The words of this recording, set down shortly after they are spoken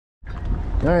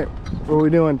Alright, what are we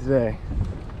doing today?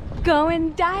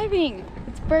 Going diving!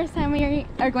 It's the first time we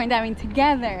are going diving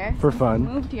together. For fun.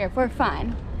 We moved here for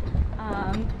fun.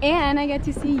 And I get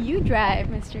to see you drive,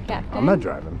 Mr. Captain. I'm not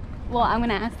driving. Well, I'm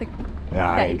gonna ask the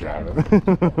Yeah, I ain't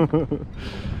driving.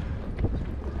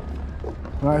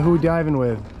 Alright, who we diving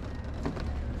with?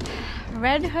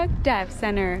 Red Hook Dive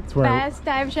Center. Best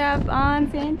dive shop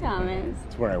on St. Thomas.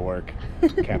 That's where I work.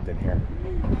 Captain here.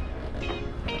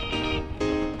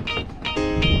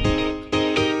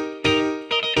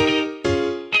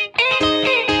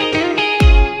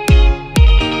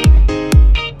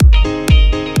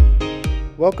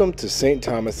 Welcome to St.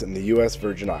 Thomas in the U.S.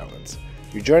 Virgin Islands.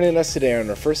 You're joining us today on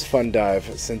our first fun dive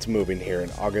since moving here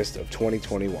in August of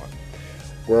 2021.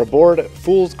 We're aboard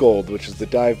Fool's Gold, which is the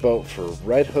dive boat for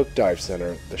Red Hook Dive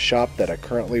Center, the shop that I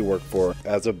currently work for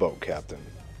as a boat captain.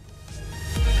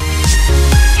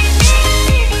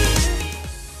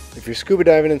 If you're scuba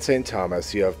diving in St.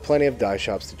 Thomas, you have plenty of dive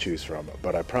shops to choose from,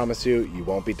 but I promise you, you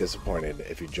won't be disappointed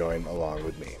if you join along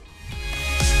with me.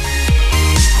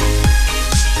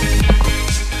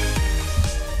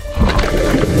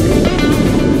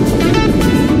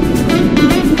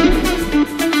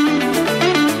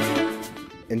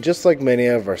 And just like many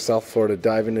of our South Florida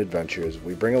diving adventures,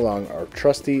 we bring along our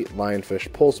trusty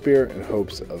lionfish pole spear in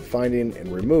hopes of finding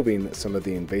and removing some of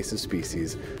the invasive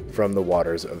species from the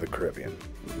waters of the Caribbean.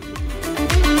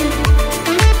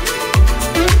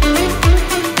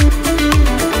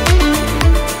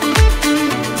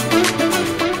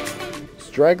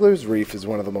 Straggler's Reef is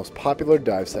one of the most popular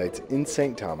dive sites in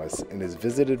St. Thomas and is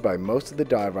visited by most of the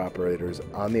dive operators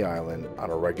on the island on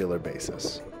a regular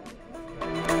basis.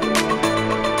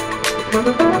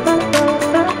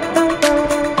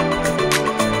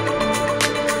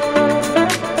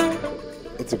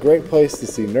 It's a great place to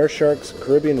see nurse sharks,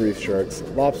 Caribbean reef sharks,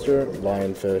 lobster,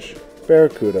 lionfish,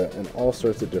 barracuda, and all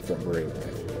sorts of different marine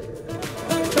life.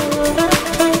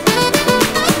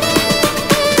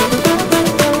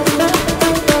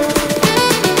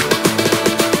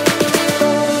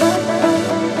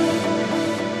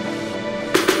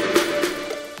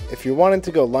 If you're wanting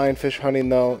to go lionfish hunting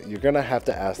though, you're going to have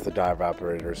to ask the dive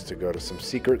operators to go to some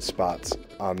secret spots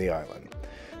on the island.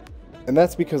 And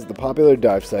that's because the popular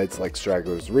dive sites like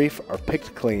Straggler's Reef are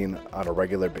picked clean on a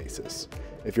regular basis.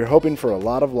 If you're hoping for a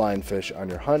lot of lionfish on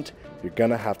your hunt, you're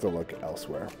going to have to look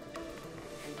elsewhere.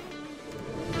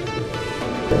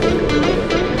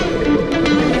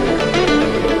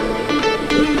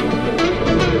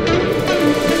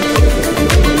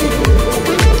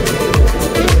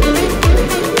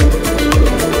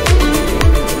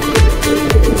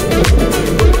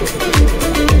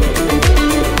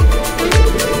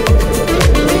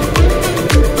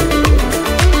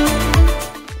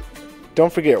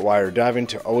 Don't forget while you're diving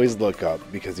to always look up,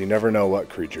 because you never know what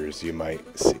creatures you might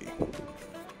see.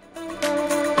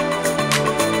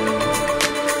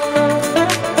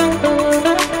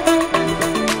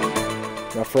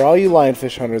 Now for all you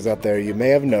lionfish hunters out there, you may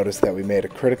have noticed that we made a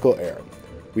critical error.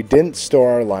 We didn't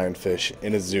store our lionfish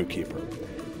in a zookeeper.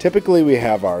 Typically we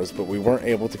have ours, but we weren't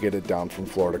able to get it down from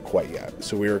Florida quite yet,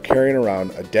 so we were carrying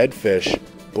around a dead fish,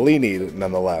 bleeding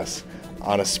nonetheless,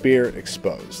 on a spear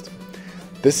exposed.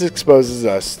 This exposes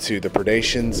us to the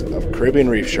predations of Caribbean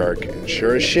reef shark, and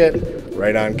sure as shit,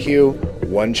 right on cue,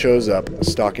 one shows up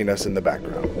stalking us in the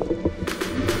background.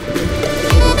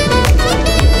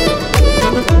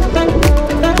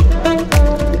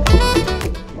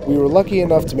 We were lucky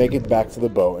enough to make it back to the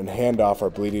boat and hand off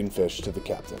our bleeding fish to the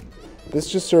captain. This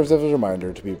just serves as a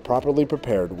reminder to be properly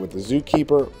prepared with a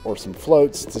zookeeper or some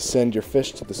floats to send your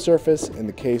fish to the surface in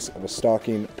the case of a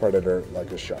stalking predator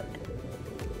like a shark.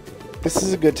 This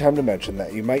is a good time to mention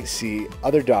that you might see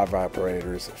other dive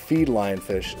operators feed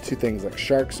lionfish to things like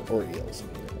sharks or eels.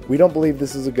 We don't believe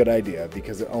this is a good idea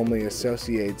because it only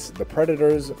associates the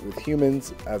predators with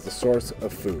humans as a source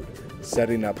of food,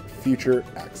 setting up future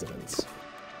accidents.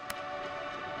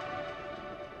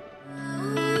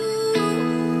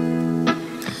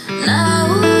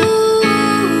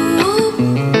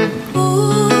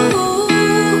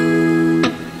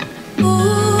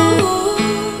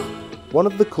 One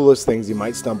of the coolest things you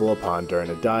might stumble upon during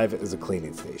a dive is a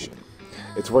cleaning station.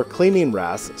 It's where cleaning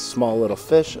wrasse, small little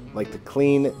fish, like to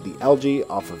clean the algae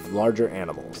off of larger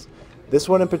animals. This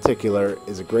one in particular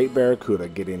is a great barracuda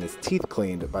getting his teeth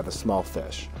cleaned by the small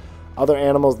fish. Other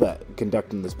animals that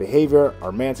conduct in this behavior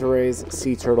are manta rays,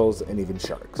 sea turtles, and even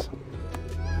sharks.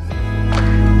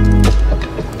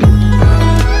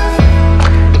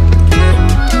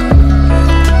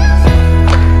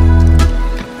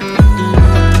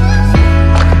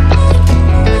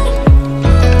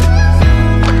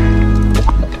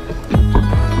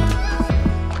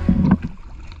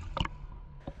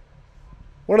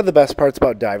 One of the best parts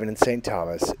about diving in St.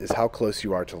 Thomas is how close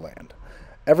you are to land.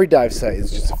 Every dive site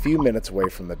is just a few minutes away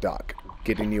from the dock,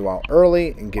 getting you out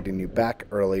early and getting you back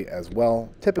early as well,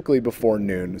 typically before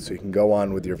noon, so you can go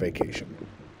on with your vacation.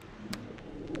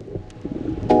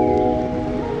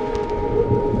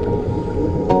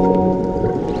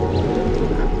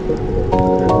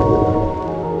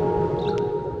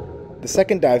 The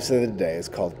second dive site of the day is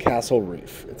called Castle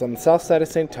Reef. It's on the south side of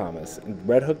St. Thomas, and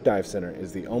Red Hook Dive Center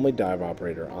is the only dive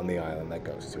operator on the island that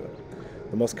goes to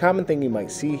it. The most common thing you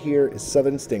might see here is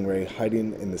southern stingray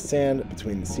hiding in the sand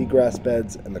between the seagrass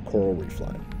beds and the coral reef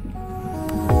line.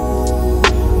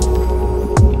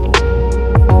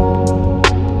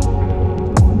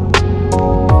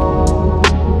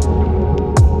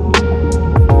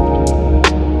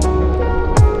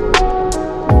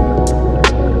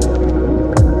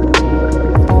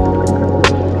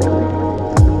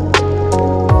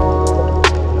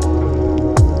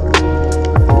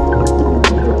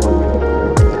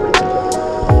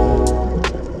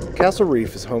 Castle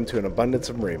Reef is home to an abundance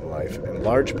of marine life, in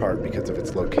large part because of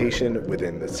its location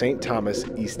within the St. Thomas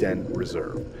East End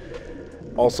Reserve,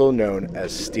 also known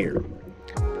as STEER.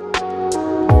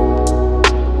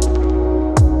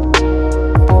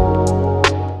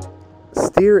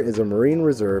 STEER is a marine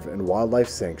reserve and wildlife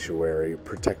sanctuary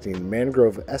protecting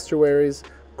mangrove estuaries,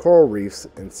 coral reefs,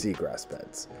 and seagrass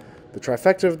beds. The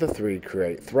trifecta of the three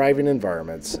create thriving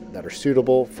environments that are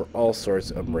suitable for all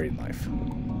sorts of marine life.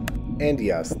 And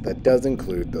yes, that does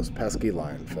include those pesky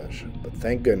lionfish, but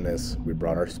thank goodness we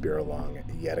brought our spear along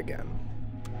yet again.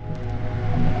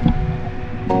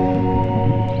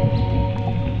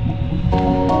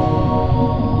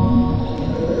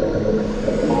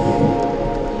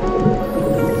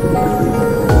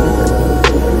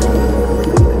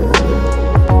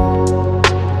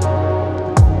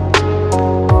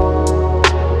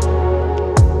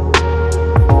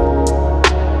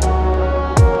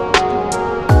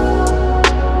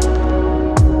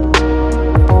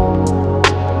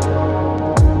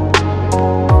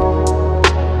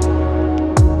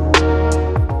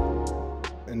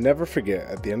 Never forget,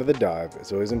 at the end of the dive,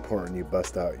 it's always important you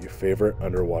bust out your favorite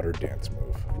underwater dance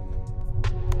move.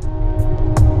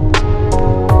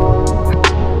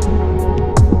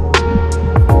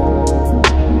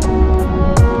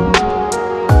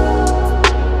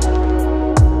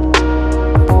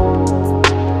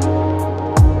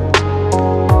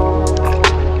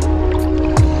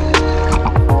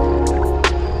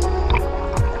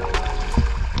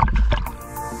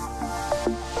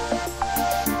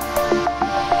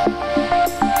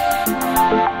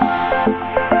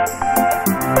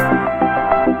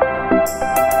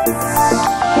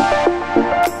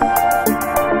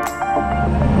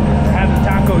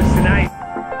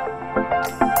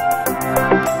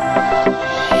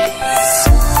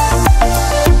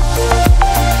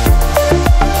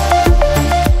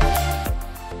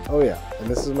 And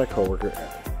this is my coworker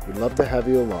Ed. We'd love to have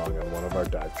you along on one of our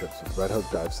dive trips with Red Hook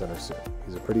Dive Center soon.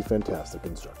 He's a pretty fantastic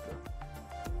instructor.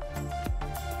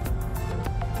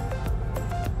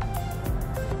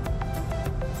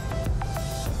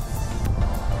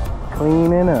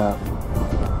 Cleaning up.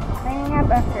 Cleaning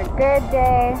up after a good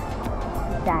day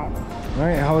of diving. All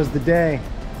right, how was the day?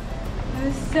 It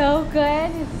was so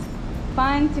good. It's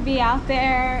fun to be out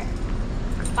there,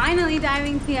 finally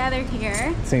diving together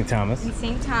here. St. Thomas. In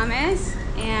St. Thomas.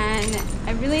 And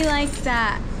I really liked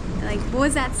that, like, what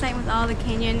was that site with all the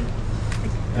canyon?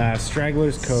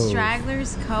 Straggler's Cove.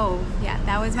 Straggler's Cove. Yeah,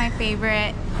 that was my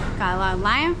favorite. Got a lot of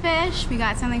lionfish. We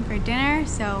got something for dinner,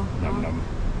 so Num num.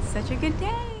 Such a good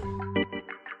day.